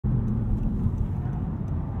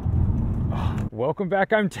Welcome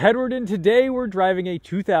back, I'm Tedward, and today we're driving a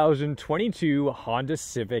 2022 Honda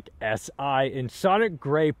Civic Si in Sonic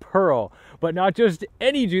Gray Pearl. But not just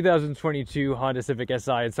any 2022 Honda Civic Si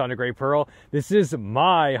in Sonic Gray Pearl, this is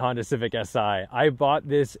my Honda Civic Si. I bought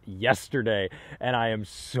this yesterday, and I am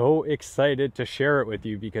so excited to share it with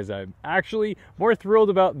you because I'm actually more thrilled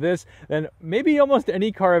about this than maybe almost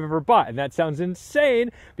any car I've ever bought. And that sounds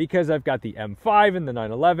insane because I've got the M5 and the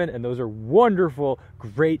 911, and those are wonderful,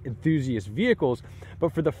 great enthusiast vehicles.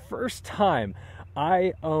 But for the first time,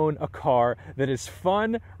 I own a car that is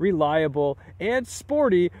fun, reliable, and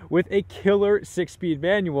sporty with a killer 6-speed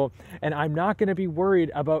manual, and I'm not going to be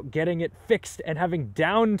worried about getting it fixed and having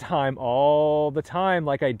downtime all the time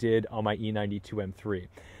like I did on my E92 M3.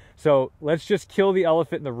 So let's just kill the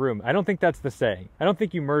elephant in the room. I don't think that's the saying. I don't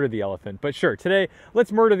think you murder the elephant, but sure, today,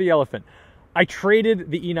 let's murder the elephant. I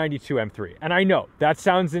traded the E92 M3, and I know that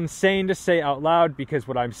sounds insane to say out loud because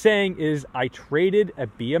what I'm saying is I traded a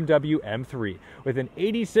BMW M3 with an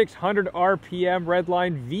 8600 RPM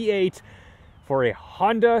redline V8 for a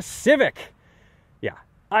Honda Civic. Yeah,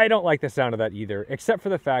 I don't like the sound of that either, except for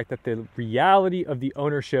the fact that the reality of the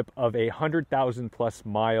ownership of a 100,000 plus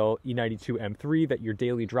mile E92 M3 that you're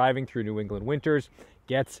daily driving through New England winters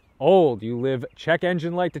gets old. You live check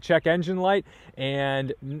engine light to check engine light,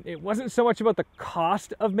 and it wasn't so much about the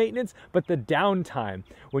cost of maintenance, but the downtime.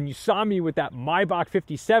 When you saw me with that Maybach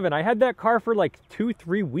 57, I had that car for like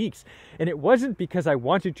 2-3 weeks, and it wasn't because I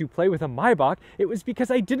wanted to play with a Maybach, it was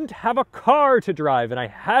because I didn't have a car to drive, and I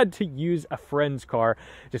had to use a friend's car.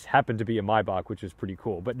 It just happened to be a Maybach, which is pretty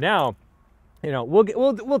cool. But now, you know,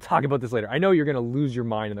 we'll talk about this later. I know you're going to lose your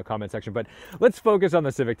mind in the comment section, but let's focus on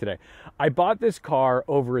the Civic today. I bought this car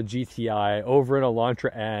over a GTI, over an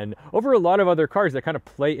Elantra N, over a lot of other cars that kind of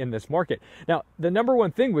play in this market. Now, the number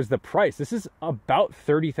one thing was the price. This is about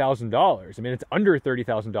 $30,000. I mean, it's under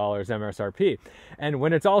 $30,000 MSRP. And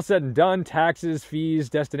when it's all said and done, taxes, fees,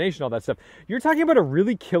 destination, all that stuff, you're talking about a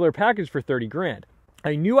really killer package for 30 grand.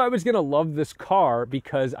 I knew I was going to love this car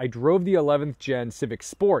because I drove the 11th gen Civic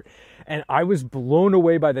Sport, and I was blown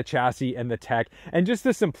away by the chassis and the tech and just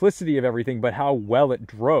the simplicity of everything, but how well it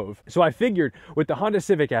drove. So I figured with the Honda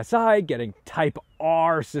Civic Si getting Type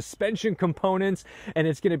R suspension components, and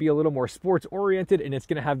it's going to be a little more sports oriented, and it's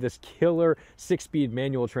going to have this killer 6-speed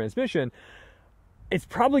manual transmission, it's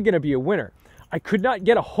probably going to be a winner. I could not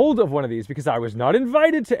get a hold of one of these because I was not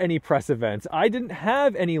invited to any press events. I didn't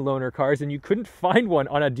have any loaner cars, and you couldn't find one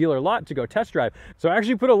on a dealer lot to go test drive. So I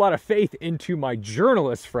actually put a lot of faith into my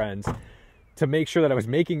journalist friends to make sure that I was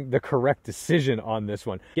making the correct decision on this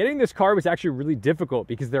one. Getting this car was actually really difficult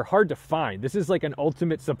because they're hard to find. This is like an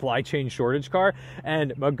ultimate supply chain shortage car,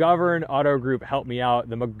 and McGovern Auto Group helped me out.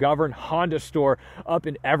 The McGovern Honda store up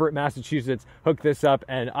in Everett, Massachusetts hooked this up,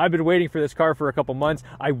 and I've been waiting for this car for a couple months.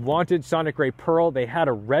 I wanted Sonic Gray Pearl. They had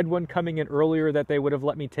a red one coming in earlier that they would have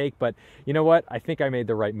let me take, but you know what? I think I made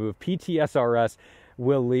the right move. PTSRS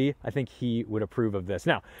Will Lee, I think he would approve of this.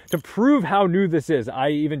 Now, to prove how new this is, I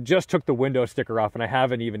even just took the window sticker off, and I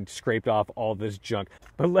haven't even scraped off all this junk.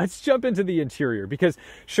 But let's jump into the interior because,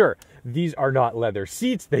 sure, these are not leather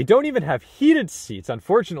seats. They don't even have heated seats.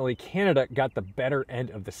 Unfortunately, Canada got the better end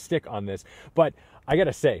of the stick on this. But I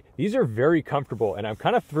gotta say, these are very comfortable, and I'm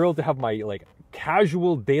kind of thrilled to have my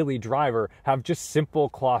casual daily driver have just simple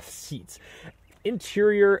cloth seats.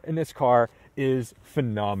 Interior in this car is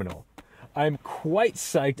phenomenal. I'm quite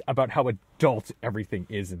psyched about how adult everything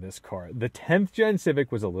is in this car. The 10th gen Civic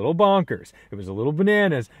was a little bonkers. It was a little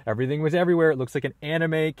bananas. Everything was everywhere. It looks like an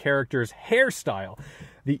anime character's hairstyle.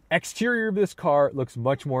 The exterior of this car looks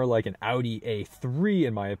much more like an Audi A3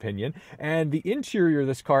 in my opinion. And the interior of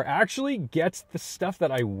this car actually gets the stuff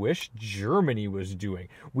that I wish Germany was doing.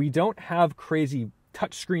 We don't have crazy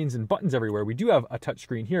touch screens and buttons everywhere. We do have a touch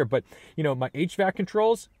screen here, but you know, my HVAC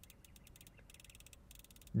controls,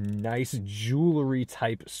 nice jewelry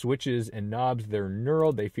type switches and knobs. They're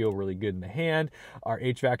knurled. They feel really good in the hand. Our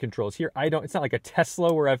HVAC controls here, it's not like a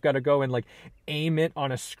Tesla where I've got to go and aim it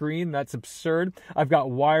on a screen. That's absurd. I've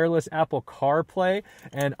got wireless Apple CarPlay,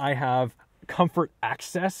 and I have comfort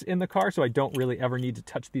access in the car, so I don't really ever need to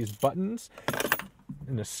touch these buttons.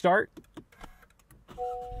 And to start,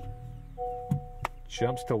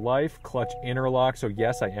 jumps to life, clutch interlock. So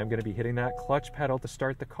yes, I am going to be hitting that clutch pedal to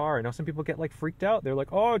start the car. I know some people get freaked out. They're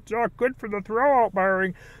like, oh, it's not good for the throwout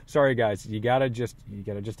bearing. Sorry guys, you gotta just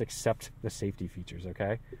accept the safety features,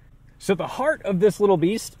 okay? So the heart of this little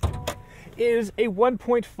beast is a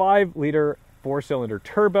 1.5 liter 4-cylinder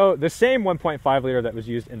turbo, the same 1.5 liter that was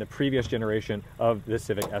used in the previous generation of the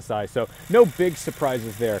Civic Si. So no big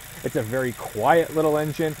surprises there. It's a very quiet little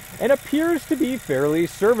engine and appears to be fairly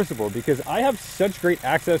serviceable because I have such great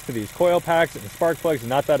access to these coil packs and spark plugs.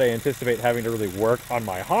 Not that I anticipate having to really work on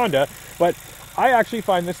my Honda, but I actually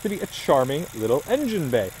find this to be a charming little engine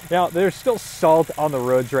bay. Now, there's still salt on the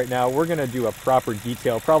roads right now. We're gonna do a proper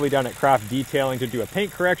detail, probably down at Craft Detailing, to do a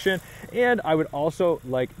paint correction. And I would also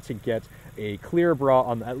like to get a clear bra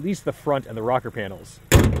on at least the front and the rocker panels.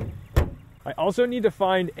 I also need to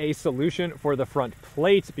find a solution for the front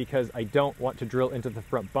plate because I don't want to drill into the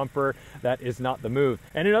front bumper. That is not the move.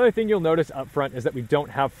 And another thing you'll notice up front is that we don't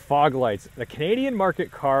have fog lights. The Canadian market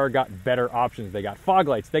car got better options. They got fog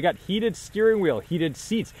lights, they got heated steering wheel, heated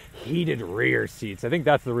seats, heated rear seats. I think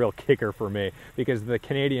that's the real kicker for me because the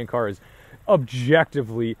Canadian car is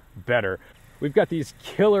objectively better. We've got these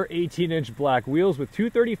killer 18-inch black wheels with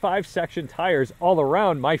 235 section tires all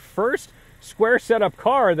around. My first square setup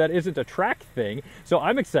car that isn't a track thing. So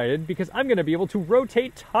I'm excited because I'm going to be able to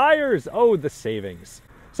rotate tires. Oh, the savings.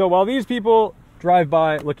 So while these people drive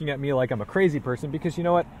by looking at me like I'm a crazy person, because you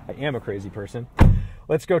know what? I am a crazy person.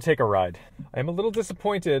 Let's go take a ride. I am a little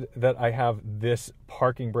disappointed that I have this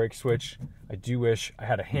parking brake switch. I do wish I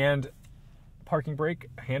had a hand parking brake,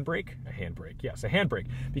 a handbrake, yes, a handbrake,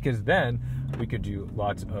 because then we could do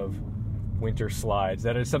lots of winter slides.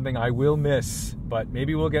 That is something I will miss, but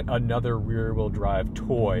maybe we'll get another rear-wheel drive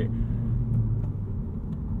toy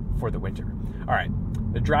for the winter. All right,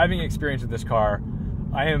 the driving experience of this car,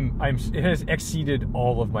 it has exceeded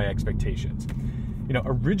all of my expectations. You know,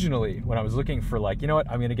 originally when I was looking for like, you know what,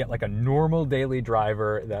 I'm gonna get like a normal daily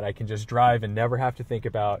driver that I can just drive and never have to think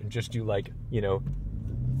about and just do like, you know,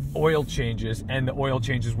 oil changes, and the oil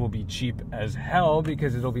changes will be cheap as hell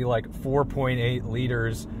because it'll be like 4.8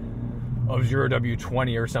 liters of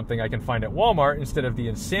 0W20 or something I can find at Walmart instead of the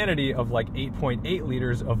insanity of like 8.8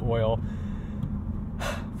 liters of oil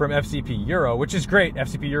from FCP Euro, which is great.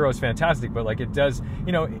 FCP Euro is fantastic, but like it does,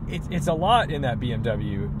 you know, it's a lot in that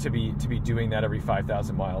BMW to be doing that every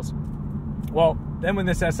 5,000 miles. Well, then when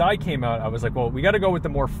this SI came out, I was like, well, we got to go with the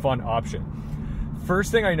more fun option.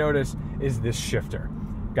 First thing I noticed is this shifter.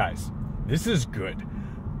 Guys, this is good.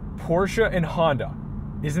 Porsche and Honda,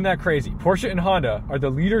 isn't that crazy? Porsche and Honda are the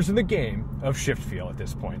leaders in the game of shift feel at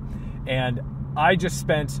this point. And I just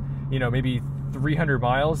spent, you know, maybe 300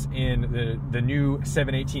 miles in the new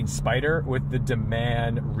 718 Spider with the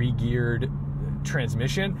Demand re-geared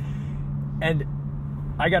transmission. And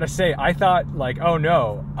I gotta say, I thought like, oh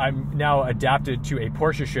no, I'm now adapted to a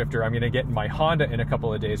Porsche shifter. I'm gonna get in my Honda in a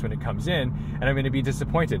couple of days when it comes in, and I'm gonna be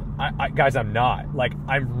disappointed. Guys, I'm not. Like,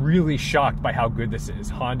 I'm really shocked by how good this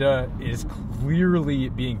is. Honda is clearly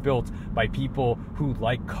being built by people who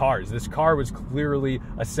like cars. This car was clearly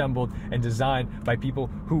assembled and designed by people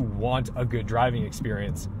who want a good driving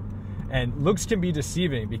experience. And looks can be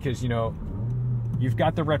deceiving because, you know, you've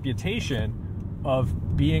got the reputation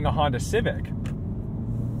of being a Honda Civic.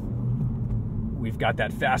 We've got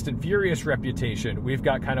that Fast and Furious reputation. We've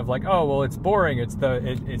got kind of like, oh, well, it's boring. It's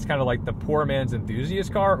kind of like the poor man's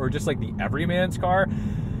enthusiast car or just like the everyman's car.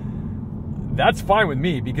 That's fine with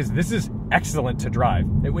me because this is excellent to drive.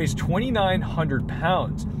 It weighs 2,900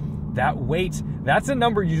 pounds. That weight, that's a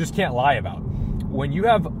number you just can't lie about. When you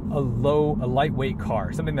have a lightweight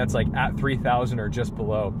car, something that's like at 3,000 or just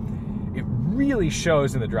below, it really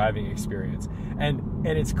shows in the driving experience. And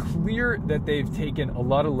it's clear that they've taken a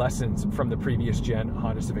lot of lessons from the previous gen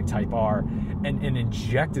Honda Civic Type R and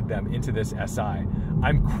injected them into this SI.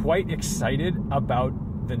 I'm quite excited about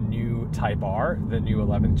the new Type R, the new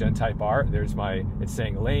 11th gen Type R. It's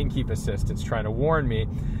saying lane keep assist. It's trying to warn me.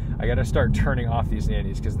 I got to start turning off these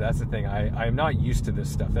nannies because that's the thing. I'm not used to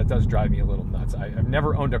this stuff. That does drive me a little nuts. I've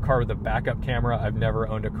never owned a car with a backup camera. I've never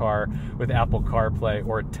owned a car with Apple CarPlay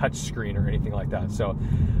or a touch screen or anything like that. So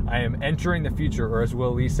I am entering the future, or as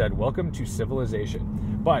Will Lee said, welcome to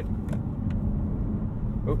civilization. But,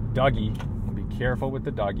 oh, doggy. Be careful with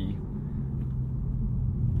the doggy.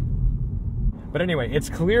 But anyway, it's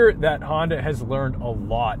clear that Honda has learned a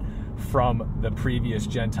lot from the previous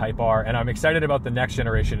gen Type R, and I'm excited about the next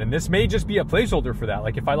generation. And this may just be a placeholder for that.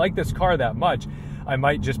 Like, if I like this car that much, I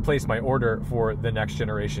might just place my order for the next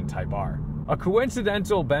generation Type R. A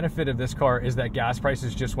coincidental benefit of this car is that gas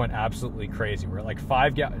prices just went absolutely crazy. We're at like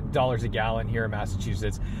 $5 a gallon here in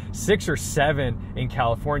Massachusetts, 6 or 7 in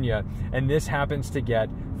California, and this happens to get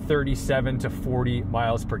 37 to 40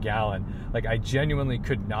 miles per gallon. Like, I genuinely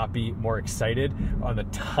could not be more excited on the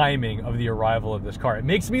timing of the arrival of this car. It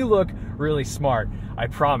makes me look really smart, I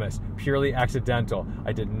promise. Purely accidental.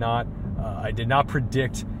 I did not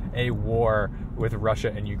predict a war with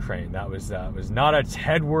Russia and Ukraine. That was not a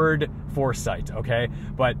Tedward foresight, okay?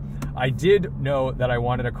 But I did know that I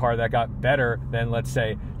wanted a car that got better than, let's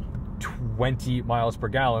say, 20 miles per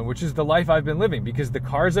gallon, which is the life I've been living, because the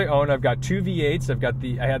cars I own, I've got two V8s.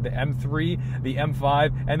 I had the M3, the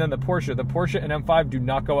M5, and then the Porsche. The Porsche and M5 do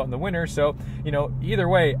not go out in the winter, so, you know, either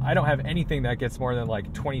way, I don't have anything that gets more than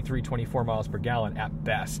like 23, 24 miles per gallon at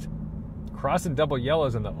best. Crossing double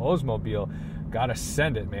yellows in the Oldsmobile, gotta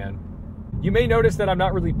send it, man. You may notice that I'm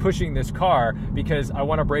not really pushing this car because I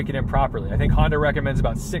want to break it in properly. I think Honda recommends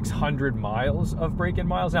about 600 miles of break-in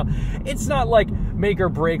miles. Now, it's not like make or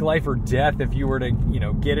break, life or death if you were to, you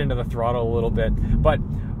know, get into the throttle a little bit. But,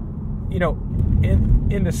 you know,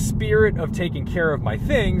 in the spirit of taking care of my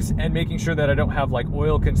things and making sure that I don't have like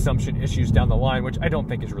oil consumption issues down the line, which I don't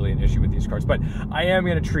think is really an issue with these cars, but I am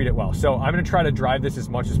going to treat it well. So I'm going to try to drive this as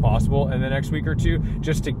much as possible in the next week or two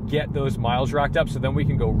just to get those miles racked up so then we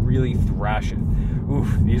can go really thrash it.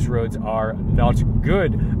 Oof, these roads are not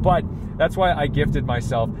good, but that's why I gifted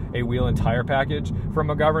myself a wheel and tire package from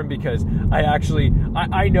McGovern, because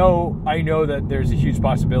I know that there's a huge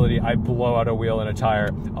possibility I blow out a wheel and a tire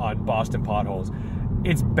on Boston potholes.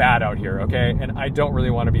 It's bad out here, okay? And I don't really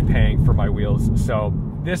want to be paying for my wheels. So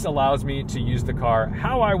this allows me to use the car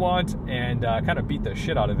how I want and kind of beat the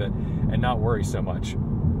shit out of it and not worry so much.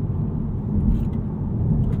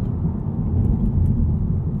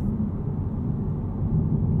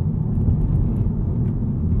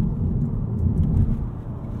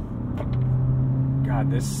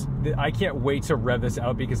 I can't wait to rev this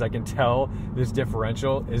out because I can tell this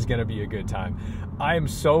differential is going to be a good time. I am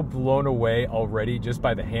so blown away already just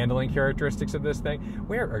by the handling characteristics of this thing.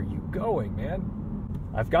 Where are you going, man?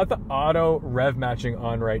 I've got the auto rev matching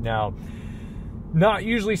on right now. Not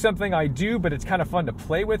usually something I do, but it's kind of fun to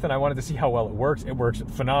play with, and I wanted to see how well it works. It works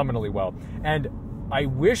phenomenally well. And I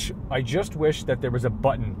just wish that there was a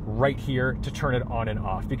button right here to turn it on and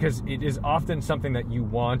off, because it is often something that you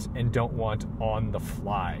want and don't want on the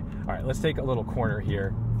fly. All right, let's take a little corner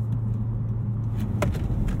here.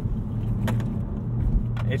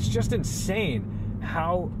 It's just insane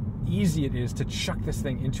how easy it is to chuck this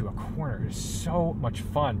thing into a corner. It's so much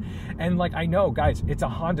fun. And like, I know, guys, it's a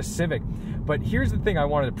Honda Civic, but here's the thing I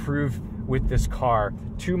wanted to prove with this car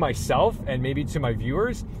to myself and maybe to my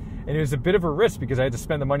viewers. And it was a bit of a risk because I had to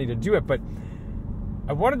spend the money to do it, but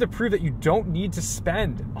I wanted to prove that you don't need to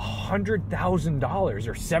spend $100,000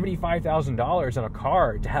 or $75,000 on a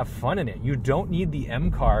car to have fun in it. You don't need the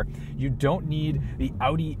M car. You don't need the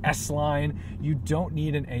Audi S-Line. You don't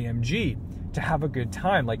need an AMG to have a good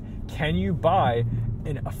time. Like, can you buy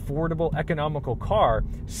an affordable, economical car,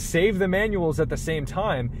 save the manuals at the same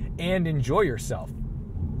time, and enjoy yourself?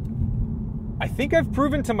 I think I've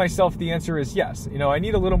proven to myself the answer is yes. You know, I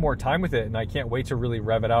need a little more time with it, and I can't wait to really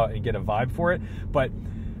rev it out and get a vibe for it. But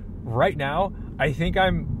right now, I think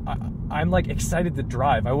I'm like excited to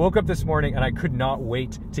drive. I woke up this morning and I could not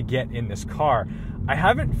wait to get in this car. I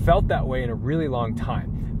haven't felt that way in a really long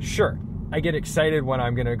time. Sure, I get excited when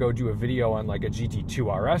I'm gonna go do a video on like a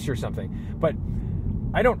GT2 RS or something, but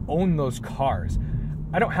I don't own those cars.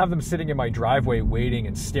 I don't have them sitting in my driveway waiting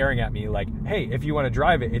and staring at me like, hey, if you want to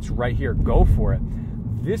drive it, it's right here, go for it.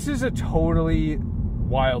 This is a totally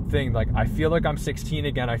wild thing. Like, I feel like I'm 16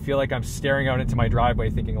 again. I feel like I'm staring out into my driveway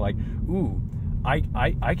thinking like, ooh,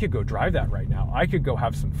 I could go drive that right now. I could go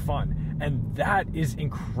have some fun. And that is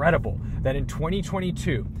incredible that in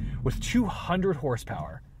 2022, with 200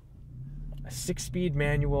 horsepower, a 6-speed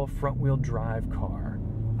manual front-wheel drive car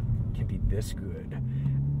can be this good.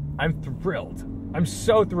 I'm thrilled. I'm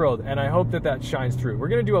so thrilled, and I hope that that shines through. We're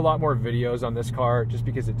going to do a lot more videos on this car just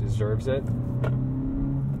because it deserves it.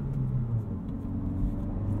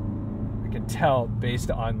 I can tell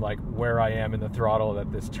based on like where I am in the throttle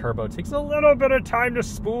that this turbo takes a little bit of time to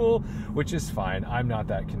spool, which is fine. I'm not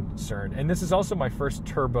that concerned. And this is also my first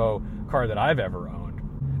turbo car that I've ever owned.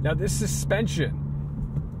 Now, this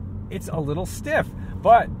suspension, it's a little stiff,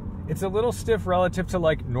 but it's a little stiff relative to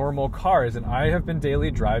like normal cars, and I have been daily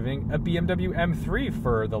driving a BMW M3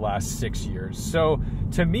 for the last 6 years. So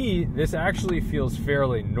to me, this actually feels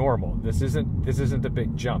fairly normal. This isn't a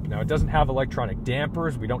big jump. Now, it doesn't have electronic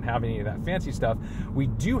dampers. We don't have any of that fancy stuff. We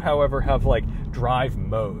do, however, have like drive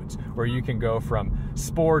modes where you can go from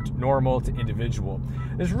sport, normal to individual.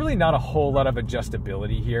 There's really not a whole lot of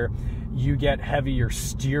adjustability here. You get heavier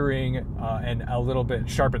steering and a little bit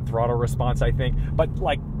sharpened throttle response, I think. But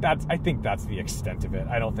like I think that's the extent of it.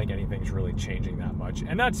 I don't think anything's really changing that much,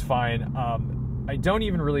 and that's fine. I don't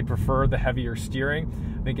even really prefer the heavier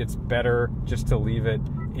steering. I think it's better just to leave it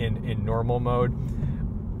in normal mode.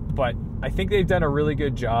 But I think they've done a really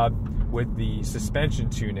good job with the suspension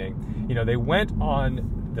tuning. You know, they went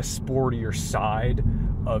on the sportier side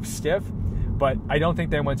of stiff, but I don't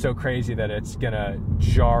think they went so crazy that it's gonna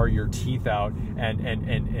jar your teeth out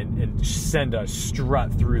and send a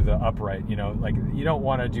strut through the upright. You know, like, you don't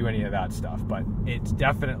want to do any of that stuff, but it's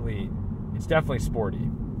definitely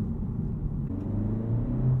sporty.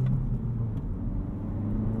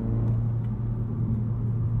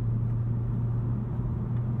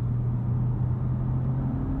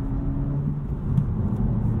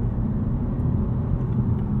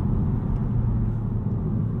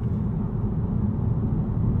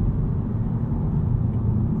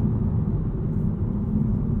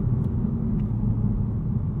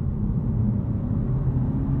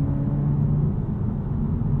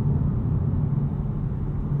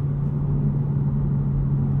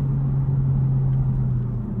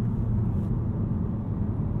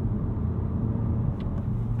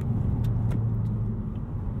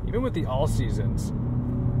 Even with the all seasons,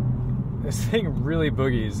 this thing really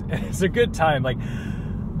boogies, and it's a good time. Like,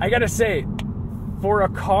 I gotta say, for a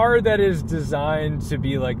car that is designed to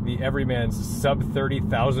be like the everyman's sub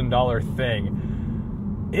 $30,000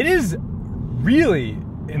 thing, it is really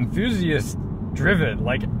enthusiast driven.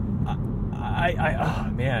 Like,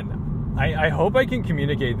 I hope I can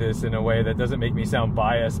communicate this in a way that doesn't make me sound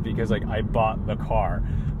biased because, like, I bought the car,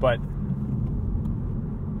 but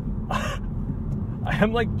I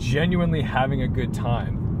am, like, genuinely having a good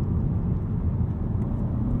time.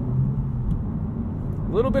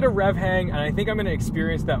 A little bit of rev hang, and I think I'm going to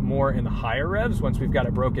experience that more in the higher revs once we've got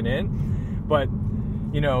it broken in. But,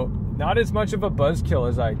 you know, not as much of a buzzkill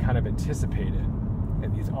as I kind of anticipated.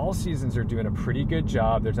 And these all seasons are doing a pretty good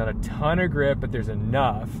job. There's not a ton of grip, but there's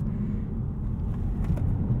enough.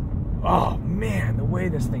 Oh, man, the way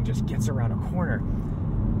this thing just gets around a corner.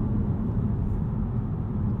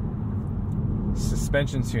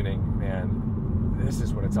 Suspension tuning, man, this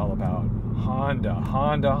is what it's all about. Honda.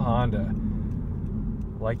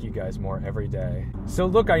 Like you guys more every day. So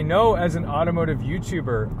look, I know as an automotive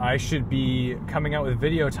YouTuber, I should be coming out with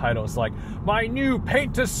video titles like my new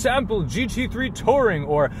paint to sample GT3 Touring,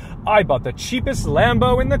 or I bought the cheapest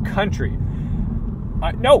Lambo in the country.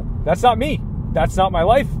 No, that's not me. That's not my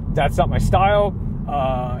life. That's not my style.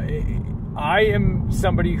 I am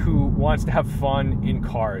somebody who wants to have fun in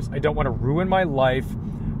cars. I don't want to ruin my life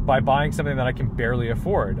by buying something that I can barely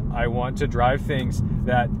afford. I want to drive things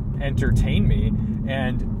that entertain me,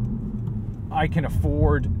 and I can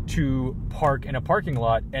afford to park in a parking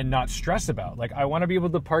lot and not stress about. Like, I want to be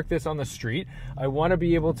able to park this on the street. I want to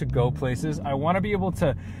be able to go places. I want to be able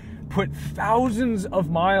to put thousands of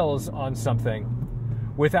miles on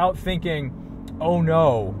something without thinking, oh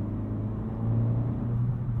no,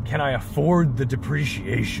 can I afford the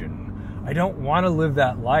depreciation? I don't want to live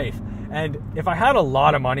that life. And if I had a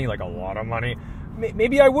lot of money, like a lot of money,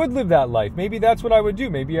 maybe I would live that life. Maybe that's what I would do.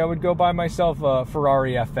 Maybe I would go buy myself a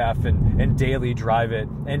Ferrari FF and daily drive it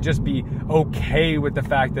and just be okay with the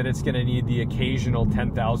fact that it's going to need the occasional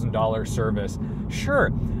 $10,000 service. Sure,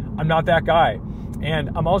 I'm not that guy. And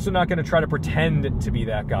I'm also not going to try to pretend to be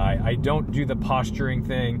that guy. I don't do the posturing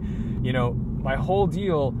thing. You know, my whole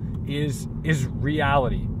deal is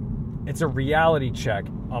reality. It's a reality check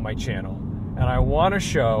on my channel. And I want to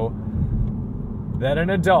show that an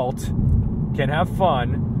adult can have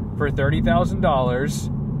fun for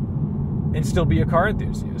 $30,000 and still be a car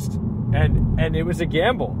enthusiast. And it was a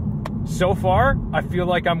gamble. So far, I feel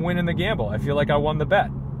like I'm winning the gamble. I feel like I won the bet.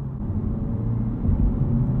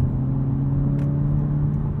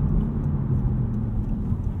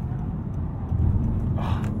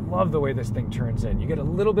 Love the way this thing turns in. You get a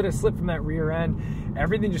little bit of slip from that rear end.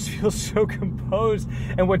 Everything just feels so composed.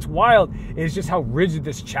 And what's wild is just how rigid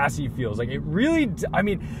this chassis feels. Like, it really, I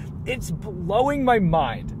mean, it's blowing my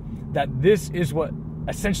mind that this is what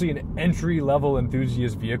essentially an entry-level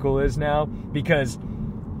enthusiast vehicle is now, because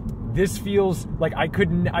this feels like I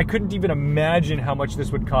couldn't even imagine how much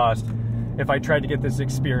this would cost if I tried to get this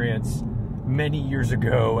experience many years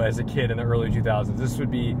ago as a kid in the early 2000s. This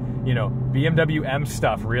would be, you know, BMW M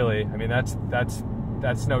stuff, really. I mean, that's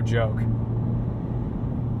no joke.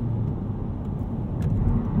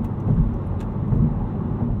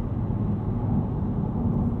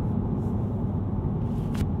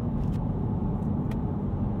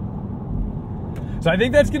 So I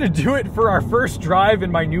think that's gonna do it for our first drive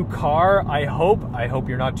in my new car. I hope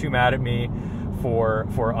you're not too mad at me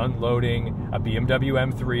for unloading a BMW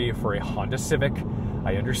M3 for a Honda Civic.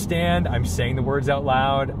 I understand, I'm saying the words out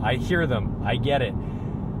loud, I hear them, I get it.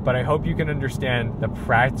 But I hope you can understand the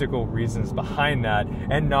practical reasons behind that,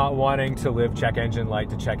 and not wanting to live check engine light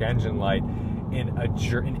to check engine light in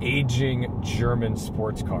an aging German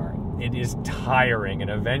sports car. it is tiring, and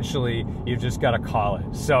eventually you've just got to call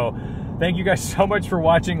it. So thank you guys so much for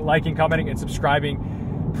watching, liking, commenting, and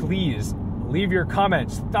subscribing. Please leave your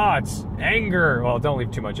comments, thoughts, anger. Well, don't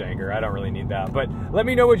leave too much anger. I don't really need that. But let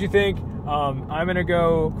me know what you think. I'm going to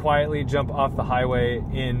go quietly jump off the highway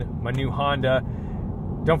in my new Honda.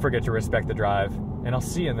 Don't forget to respect the drive, and I'll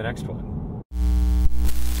see you in the next one.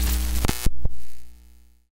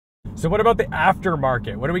 So what about the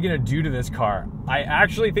aftermarket? What are we going to do to this car? I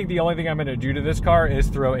actually think the only thing I'm going to do to this car is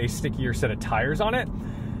throw a stickier set of tires on it.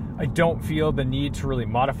 I don't feel the need to really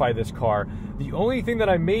modify this car. The only thing that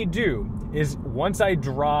I may do is once I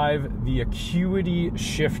drive the Acuity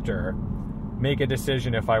shifter, make a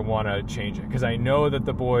decision if I want to change it. Because I know that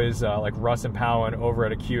the boys like Russ and Powan over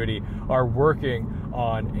at Acuity are working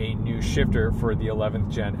on a new shifter for the 11th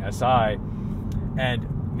Gen SI. And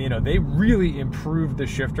you know, they really improved the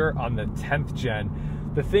shifter on the 10th Gen.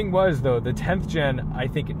 The thing was, though, the 10th Gen, I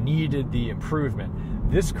think, needed the improvement.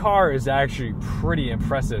 This car is actually pretty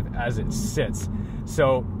impressive as it sits.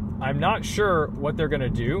 So I'm not sure what they're going to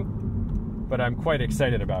do, but I'm quite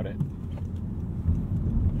excited about it.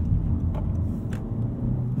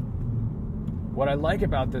 What I like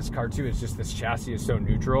about this car, too, is just this chassis is so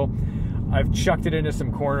neutral. I've chucked it into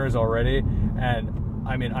some corners already, and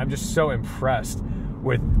I mean, I'm just so impressed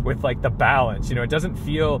with like the balance. You know, it doesn't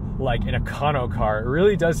feel like an Econo car. It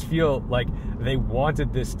really does feel like they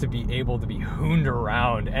wanted this to be able to be hooned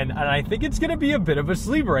around, and I think it's gonna be a bit of a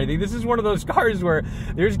sleeper. I think this is one of those cars where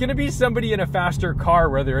there's gonna be somebody in a faster car,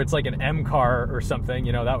 whether it's like an M car or something,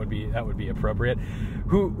 you know, that would be appropriate,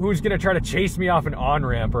 who's gonna try to chase me off an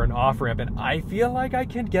on-ramp or an off-ramp, and I feel like I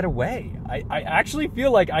can get away. I actually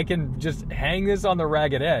feel like I can just hang this on the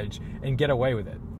ragged edge and get away with it.